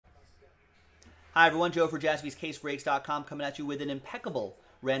Hi everyone, Joe for JaspysCaseBreaks.com coming at you with an impeccable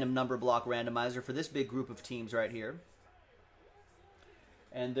random number block randomizer for this big group of teams right here.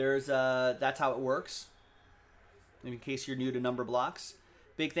 And there's that's how it works, in case you're new to number blocks.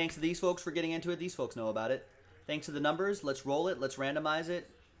 Big thanks to these folks for getting into it. These folks know about it. Thanks to the numbers. Let's roll it. Let's randomize it.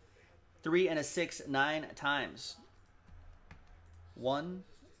 3 and a 6, 9 times. 1,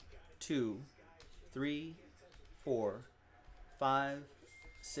 2, 3, 4, 5,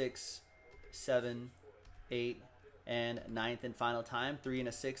 6, 7, 8, and 9th and final time. 3 and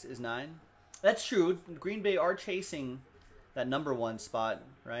a 6 is 9. That's true. Green Bay are chasing that number 1 spot,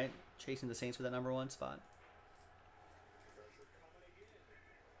 right? Chasing the Saints for that number 1 spot.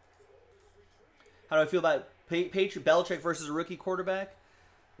 How do I feel about Belichick versus a rookie quarterback?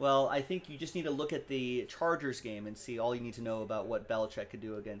 Well, I think you just need to look at the Chargers game and see all you need to know about what Belichick could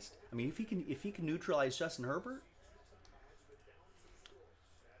do against. I mean, if he can neutralize Justin Herbert.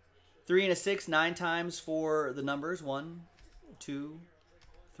 3 and a 6, 9 times for the numbers. 1, 2,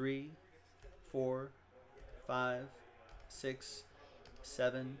 3, 4, 5, 6,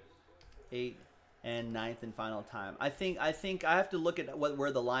 7, 8, and 9th and final time. I think I have to look at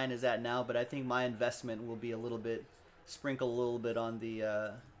where the line is at now, but I think my investment will be a little bit, sprinkle a little bit on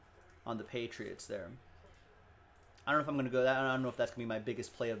the Patriots there. I don't know if I'm going to go that. I don't know if that's going to be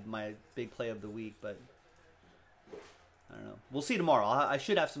my big play of the week, but I don't know. We'll see tomorrow. I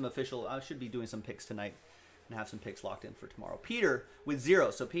should have some I should be doing some picks tonight and have some picks locked in for tomorrow. Peter with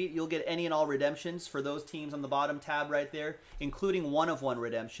 0. So Pete, you'll get any and all redemptions for those teams on the bottom tab right there, including 1-of-1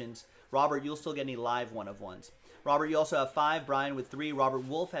 redemptions. Robert, you'll still get any live 1-of-1s. Robert, you also have 5. Brian with 3. Robert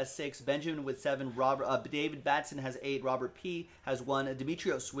Wolf has 6. Benjamin with 7. David Batson has 8. Robert P has 1.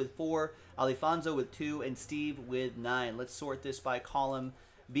 Demetrios with 4. Alifonso with 2. And Steve with 9. Let's sort this by column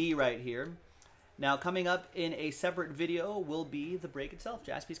B right here. Now, coming up in a separate video will be the break itself.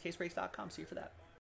 JaspysCaseBreaks.com. See you for that.